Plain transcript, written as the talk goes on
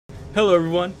Hello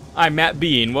everyone, I'm Matt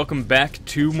B, and welcome back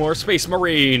to more Space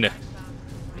Marine.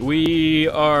 We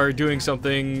are doing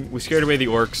something, we scared away the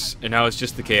orcs, and now it's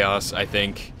just the chaos, I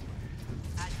think.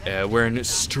 We're in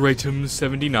Stratum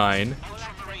 79.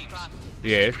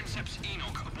 Yeah.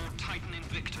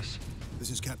 This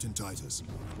is Captain Titus.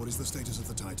 What is the status of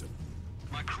the Titan?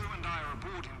 My crew and I are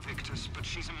aboard Invictus, but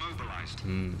she's immobilized.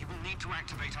 You will need to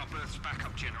activate our berth's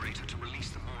backup generator to release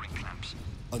the mooring clamps.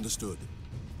 Understood.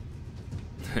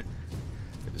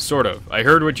 Sort of. I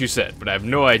heard what you said, but I have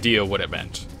no idea what it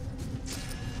meant.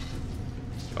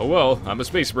 Oh well, I'm a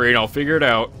Space Marine, I'll figure it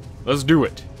out. Let's do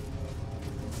it.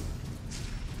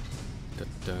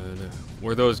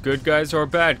 Were those good guys or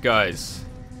bad guys?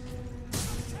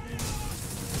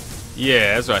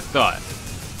 Yeah, that's what I thought.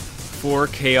 4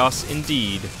 chaos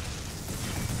indeed.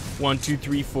 1, 2,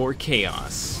 3, 4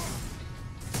 chaos.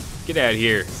 Get out of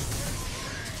here.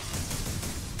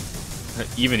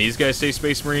 Even these guys say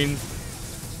Space Marine?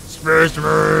 Space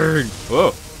Marine!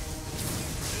 Whoa.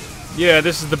 Yeah,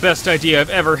 this is the best idea I've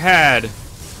ever had.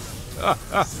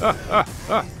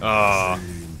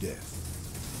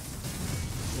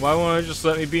 Why won't it just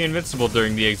let me be invincible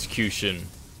during the execution?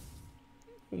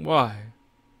 Why?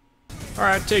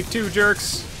 Alright, take 2,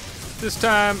 jerks. This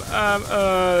time,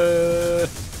 the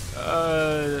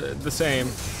same.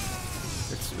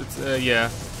 Yeah.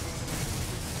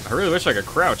 I really wish I could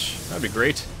crouch. That'd be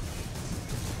great.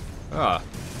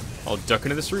 I'll duck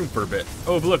into this room for a bit.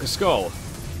 Oh, but look, a skull.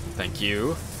 Thank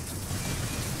you.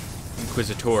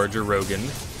 Inquisitor Jerogan.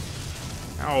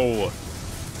 Ow.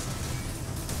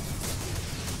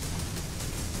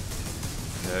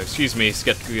 Excuse me,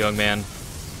 skeptical young man.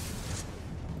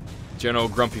 General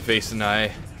Grumpy Face and I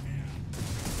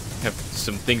have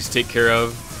some things to take care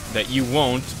of that you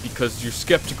won't because you're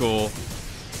skeptical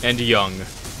and young.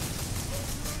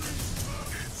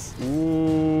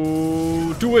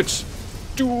 Ooh, do it!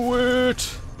 Do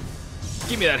it!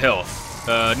 Give me that health.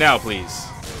 Now, please.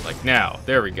 Like now.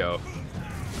 There we go.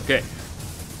 Okay.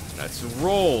 Let's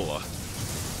roll.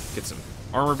 Get some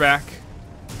armor back.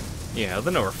 Yeah,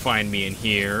 they'll never find me in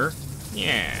here.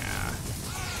 Yeah.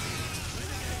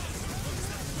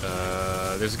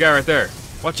 There's a guy right there.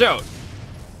 Watch out!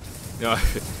 No,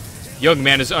 young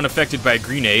man is unaffected by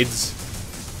grenades.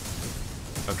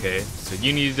 Okay, so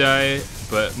you need to die,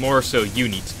 but more so you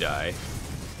need to die.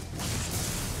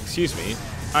 Excuse me,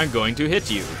 I'm going to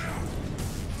hit you.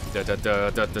 Da da da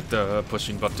da da da.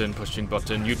 Pushing button,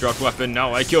 you dropped weapon,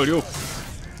 now I kill you.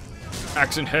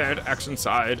 Action head, action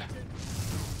side.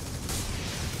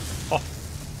 Oh.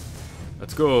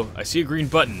 Let's go. I see a green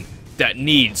button that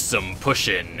needs some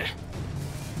pushing.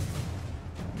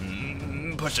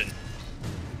 Pushing.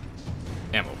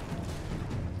 Ammo.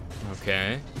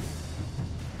 Okay.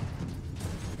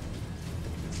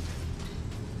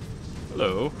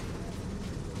 Hello.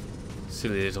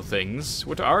 Silly little things.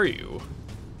 What are you?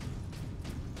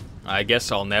 I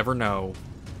guess I'll never know.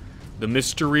 The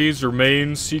mysteries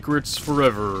remain secrets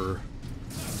forever.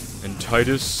 And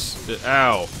Titus...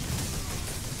 ow.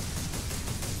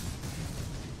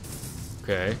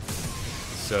 Okay.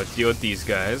 So deal with these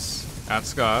guys.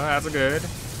 That's good.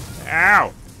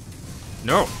 Ow!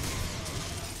 No!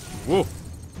 Whoa!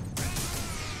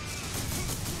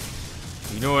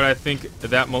 You know what I think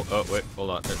that oh, wait,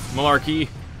 hold on. Malarkey.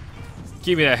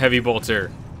 Give me that heavy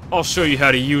bolter. I'll show you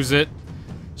how to use it.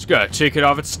 Just gotta take it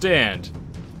off its stand.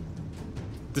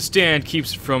 The stand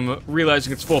keeps it from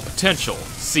realizing its full potential.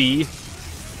 See?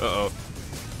 Uh-oh.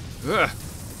 Ugh.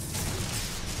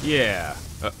 Yeah.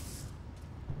 Oh,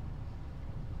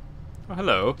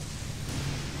 hello.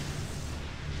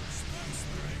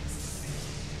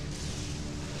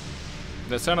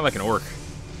 That sounded like an orc.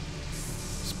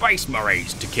 Space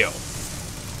Marines to kill.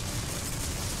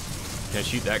 Can I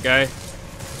shoot that guy? I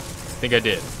think I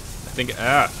did. I think,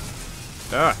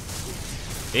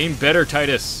 Aim better,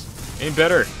 Titus. Aim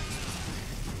better.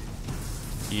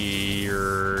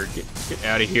 Here, get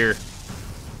out of here.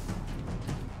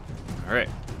 All right.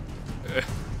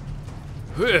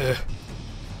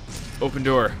 Open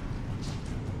door.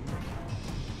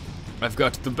 I've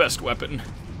got the best weapon.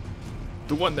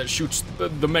 The one that shoots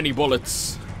the many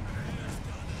bullets.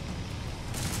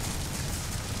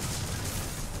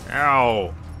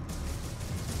 Ow.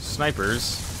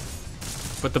 Snipers.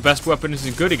 But the best weapon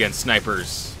isn't good against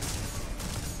snipers.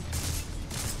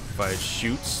 If I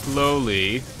shoot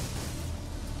slowly...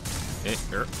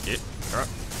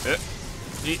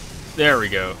 There we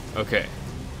go. Okay.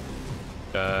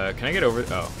 Can I get over...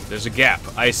 Oh, there's a gap.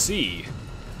 I see.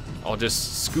 I'll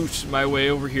just scooch my way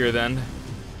over here then.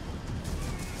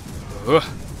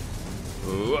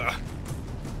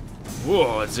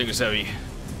 Whoa, that thing is heavy.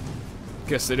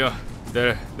 Guess they don't.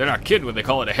 They're not kidding when they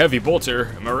call it a heavy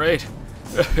bolter. Am I right?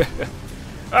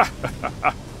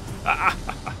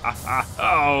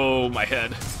 Oh, my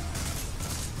head.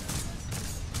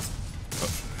 Oh,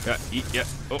 yeah, eat, yeah.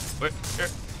 Oh, wait.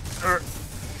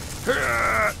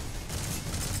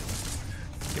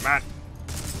 Come on.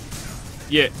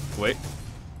 Yeah, wait.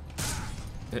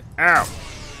 Ow.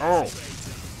 Oh.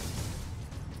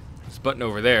 There's a button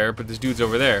over there, but this dude's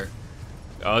over there.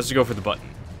 Let's just go for the button.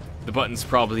 The button's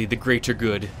probably the greater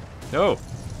good. Oh.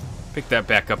 Pick that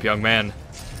back up, young man.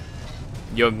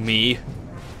 Young me.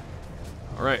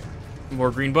 Alright. More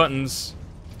green buttons.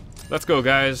 Let's go,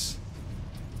 guys.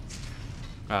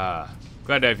 Glad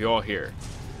to have you all here.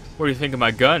 What do you think of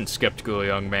my gun, skeptical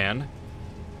young man?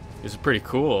 This is pretty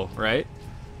cool, right?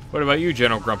 What about you,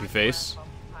 General Grumpy Face?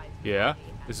 Yeah,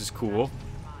 this is cool.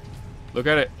 Look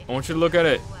at it. I want you to look at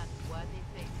it.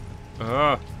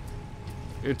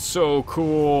 It's so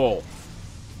cool.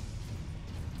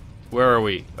 Where are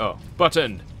we? Oh,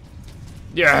 button.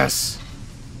 Yes!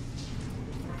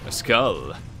 A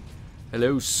skull.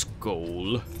 Hello,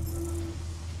 skull.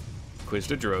 Quiz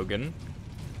to Drogon.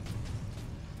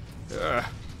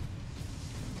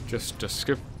 Just a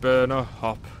skip and a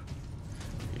hop.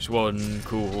 Here's one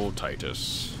cool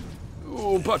Titus.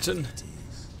 Ooh, button.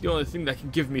 The only thing that can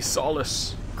give me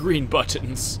solace. Green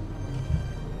buttons.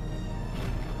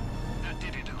 That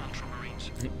did it,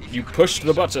 Ultramarines. You pushed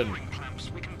the button.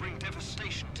 Clamps, we can bring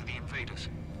devastation to the invaders.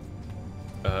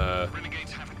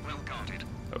 Renegades have it well guarded.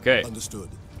 Okay. Understood.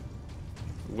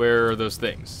 Where are those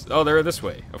things? Oh, they're this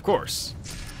way. Of course.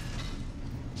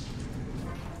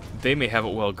 They may have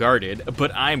it well guarded,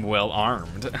 but I'm well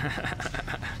armed.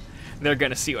 They're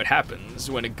gonna see what happens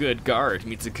when a good guard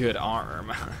meets a good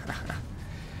arm.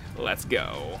 Let's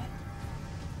go.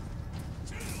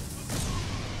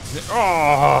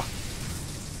 Oh!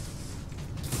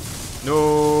 No!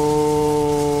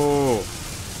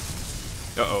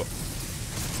 Uh-oh.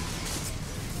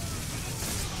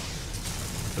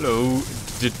 Hello,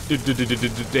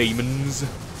 demons.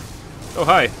 Oh,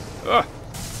 hi. Ah.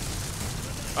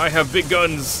 I have big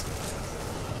guns.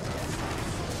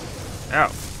 Ow. I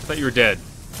thought you were dead.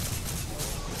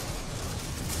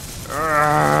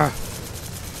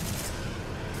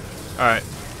 Alright.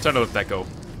 Time to let that go.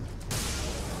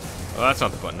 Oh, that's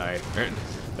not the button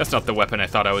that's not the weapon I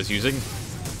thought I was using.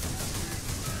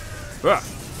 Ah.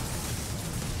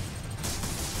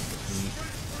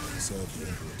 Serve the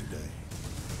Emperor today.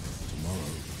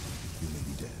 Tomorrow, you may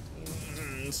be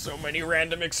dead. So many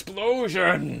random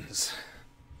explosions.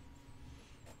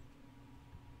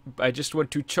 I just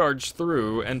want to charge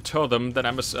through and tell them that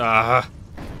I'm a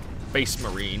Space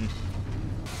Marine.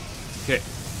 Okay, I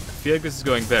feel like this is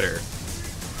going better.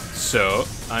 So,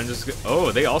 I'm just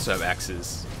oh, they also have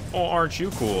axes. Oh, aren't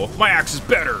you cool? My axe is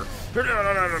better!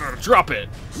 Drop it!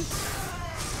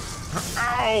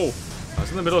 Ow! I was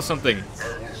in the middle of something.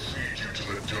 I will feed you to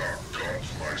the dark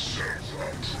gods myself,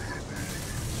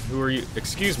 Ultramarine. Who are you?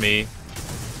 Excuse me.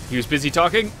 He was busy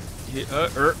talking?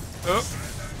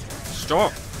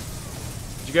 Stop.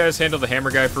 Did you guys handle the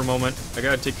hammer guy for a moment? I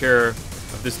gotta take care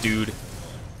of this dude.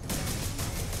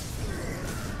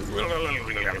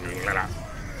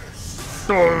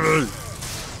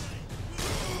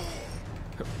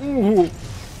 Ooh.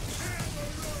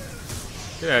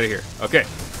 Get out of here. Okay.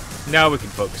 Now we can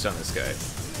focus on this guy.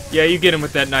 Yeah, you get him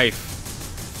with that knife.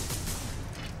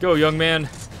 Go, young man.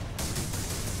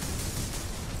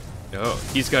 Oh,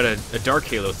 he's got a dark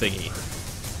halo thingy.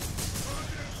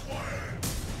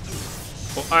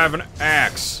 Well, I have an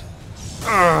axe.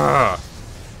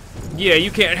 Yeah,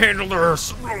 you can't handle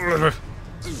this.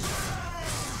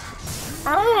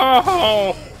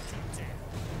 Oh!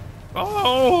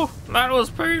 Oh, that was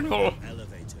painful.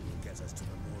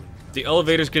 The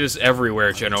elevators get us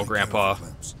everywhere, General Grandpa.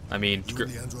 I mean,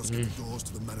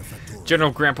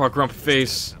 General Grandpa Grumpy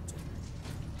Face.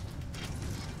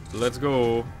 Let's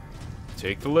go.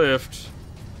 Take the lift.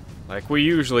 Like we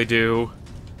usually do.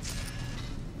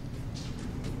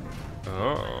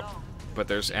 Oh. But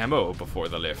there's ammo before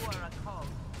the lift.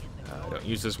 Don't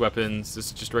use those weapons. This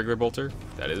is just a regular bolter?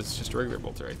 That is just a regular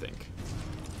bolter, I think.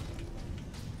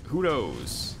 Who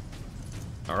knows?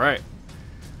 Alright.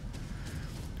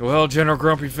 Well, General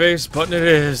Grumpy Face, button it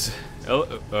is.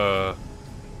 Enoch,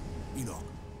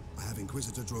 I have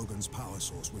Inquisitor Drogon's power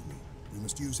source with me. We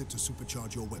must use it to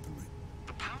supercharge your weaponry.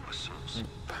 The power source?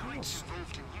 Who's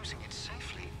involved in using it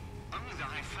safely? Only the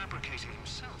High Fabricator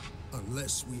himself.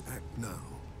 Unless we act now,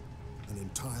 an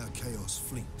entire Chaos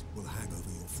fleet will hang over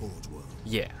your Forge world.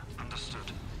 Yeah.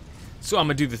 Understood. So I'm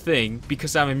gonna do the thing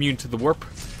because I'm immune to the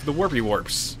warpy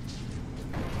warps.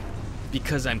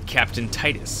 Because I'm Captain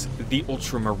Titus, the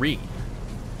Ultramarine.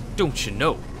 Don't you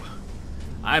know?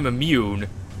 I'm immune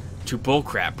to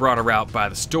bullcrap brought about by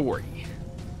the story.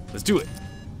 Let's do it.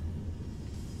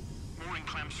 Mooring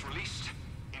clamps released.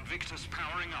 Invictus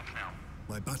powering up now.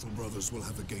 My battle brothers will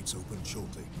have the gates open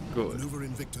shortly. Good. Maneuver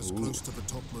Invictus close to the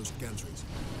topmost gantries.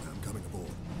 I'm coming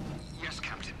aboard. Yes,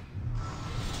 Captain.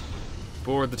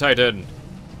 Board the Titan.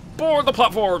 Board the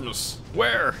platforms.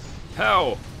 Where?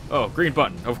 How? Oh, green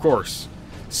button, of course.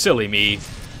 Silly me.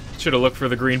 Should have looked for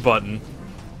the green button.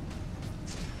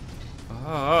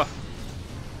 Ah.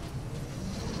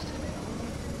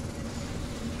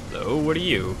 Hello, what are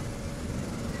you?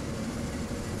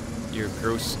 You're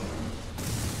gross.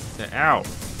 Ow.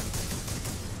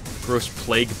 Gross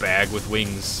plague bag with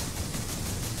wings.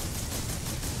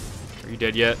 Are you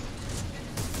dead yet?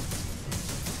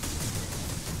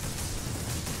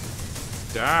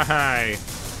 Die!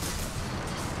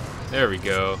 There we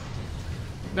go.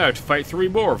 Now I have to fight 3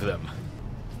 more of them.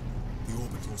 The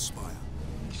orbital spire.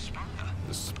 Spire?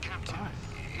 This- Captain,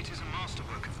 it is a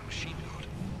masterwork of the machine god.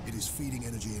 It is feeding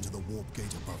energy into the warp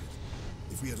gate above it.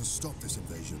 If we are to stop this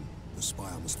invasion, the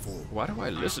spire must fall. Why do I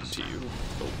listen to you?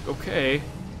 Oh, okay.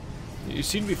 You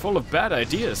seem to be full of bad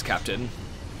ideas, Captain.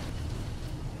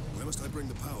 Where must I bring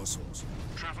the power source?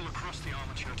 Travel across the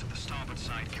armature to the starboard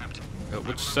side, Captain.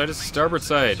 Which side is the starboard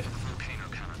side? Volcano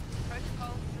cannon.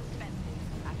 Protocol suspended.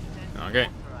 Access Okay.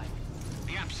 authorized.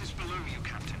 The apse is below you,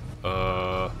 Captain.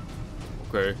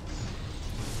 Okay.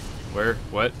 Where?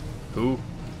 What? Who?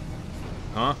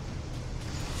 Huh?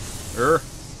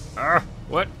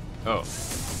 What? Oh.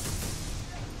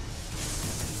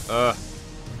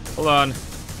 Hold on.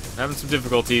 I'm having some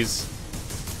difficulties.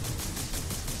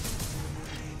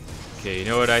 Okay, you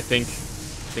know what I think?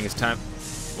 I think it's time.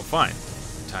 Well, fine.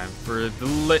 Time for the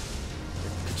lit.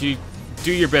 Could you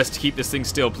do your best to keep this thing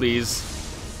still, please?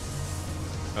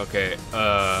 Okay,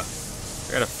 I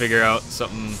gotta figure out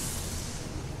something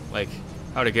like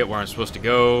how to get where I'm supposed to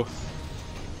go.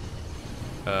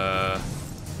 Do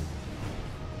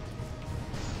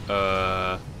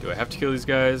I have to kill these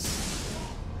guys?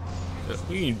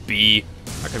 We need B.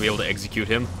 I'm not gonna be able to execute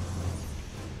him.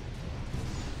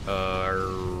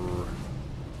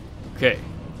 Okay.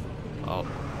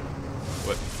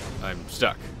 What? I'm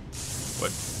stuck. What?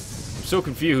 I'm so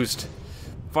confused.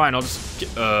 Fine, I'll just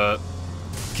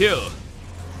kill.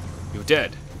 You're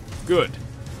dead. Good.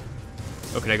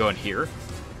 Oh, can I go in here?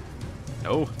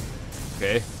 No.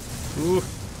 Okay. Ooh.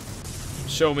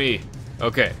 Show me.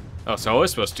 Okay. Oh, so I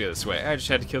was supposed to do it this way. I just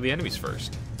had to kill the enemies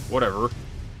first. Whatever.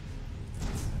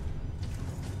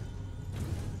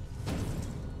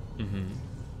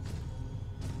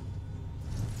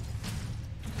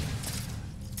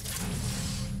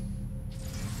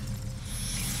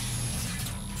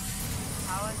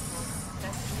 Power source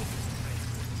successfully integrated.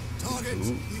 Target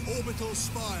the orbital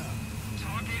spire.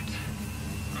 Target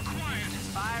acquired.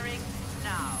 Firing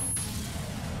now.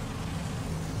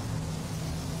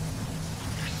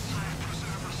 Sire,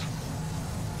 preserve us.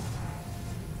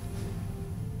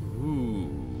 Ooh.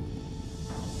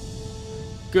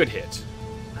 Good hit.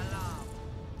 Alarm.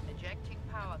 Ejecting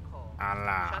power core.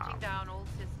 Alarm. Shutting down all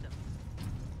systems.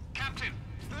 Captain,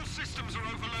 all systems are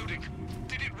overloading.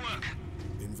 Did it work?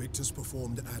 Invictus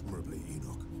performed admirably,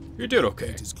 Enoch. You did okay.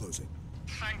 Gate is closing.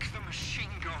 Thank the machine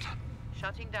god.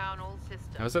 Shutting down all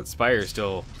systems. How's that spire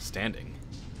still standing?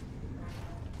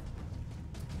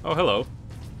 Oh, hello.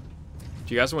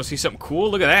 Do you guys want to see something cool?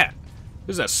 Look at that.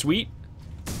 Isn't that sweet?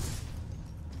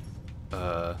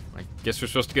 I guess we're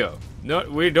supposed to go. No,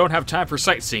 we don't have time for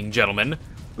sightseeing, gentlemen.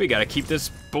 We gotta keep this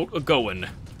boat a-going.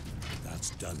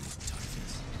 That's done with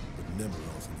Titus. But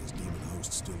Nemeroth and his demon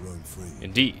host still roam free.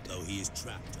 Indeed. Though he is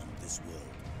trapped on this world.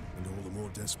 And all the more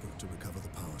desperate to recover the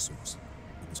power source.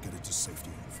 We must get it to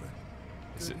safety, old friend.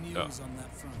 Is Good it- news oh. on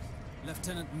that front.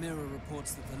 Lieutenant Mirror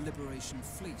reports that the Liberation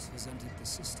Fleet has entered the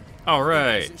system. All The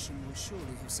right. Inquisition will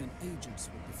surely have sent agents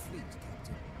with the fleet,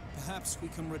 Captain. Perhaps we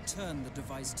can return the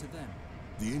device to them.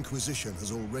 The Inquisition has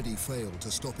already failed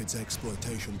to stop its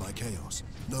exploitation by Chaos.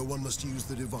 No one must use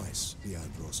the device, the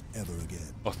Andros, ever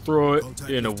again. I'll throw it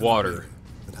Contact in a Lieutenant water. Mirror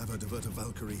and have her divert a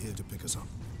Valkyrie here to pick us up.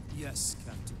 Yes,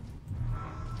 Captain.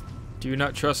 Do you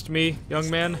not trust me, young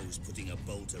man? Suppose putting a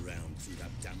bolt around through that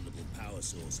damnable power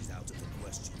source is out of the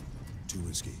question. Too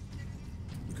risky.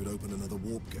 We could open another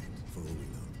warp gate, for all we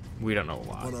know. We don't know a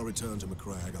Upon lot. our return to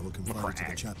Macragge, I will confide it to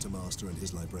the Macragge. chapter master and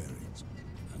his librarians.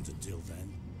 And until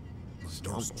then, My most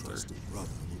Stormbolter. trusted brother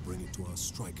will bring it to our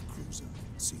strike cruiser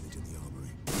and seal it in the armory.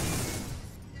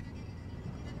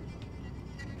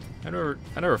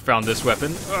 I never found this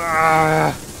weapon.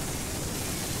 Ah!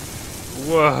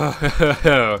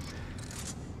 Whoa!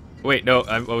 Wait, no,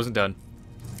 I wasn't done.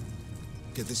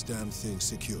 Get this damn thing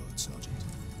secured, Sergeant.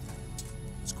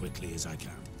 As quickly as I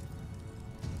can.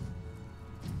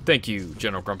 Thank you,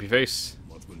 General Grumpy Face.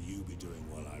 What will you be doing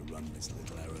while I run this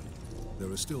little errand? There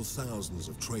are still thousands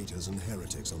of traitors and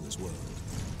heretics on this world.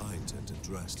 I intend to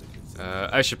drastically...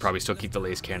 I should probably still keep the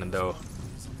laser cannon, though.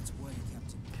 Is on its way,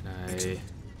 Captain. Can I... Excellent.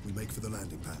 We make for the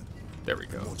landing pad. There we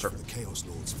go. And watch for Perfect. the Chaos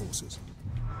Lord's forces.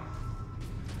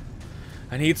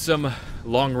 I need some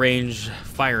long-range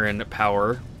firing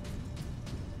power.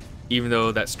 Even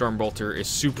though that Stormbolter is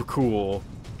super cool,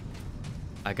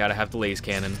 I gotta have the laser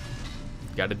cannon.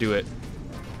 Gotta do it.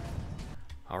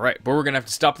 Alright, but we're gonna have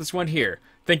to stop this one here.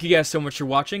 Thank you guys so much for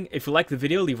watching. If you liked the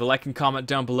video, leave a like and comment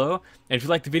down below. And if you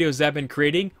like the videos that I've been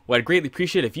creating, well, I'd greatly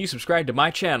appreciate it if you subscribe to my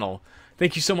channel.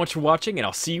 Thank you so much for watching, and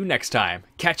I'll see you next time.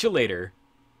 Catch you later.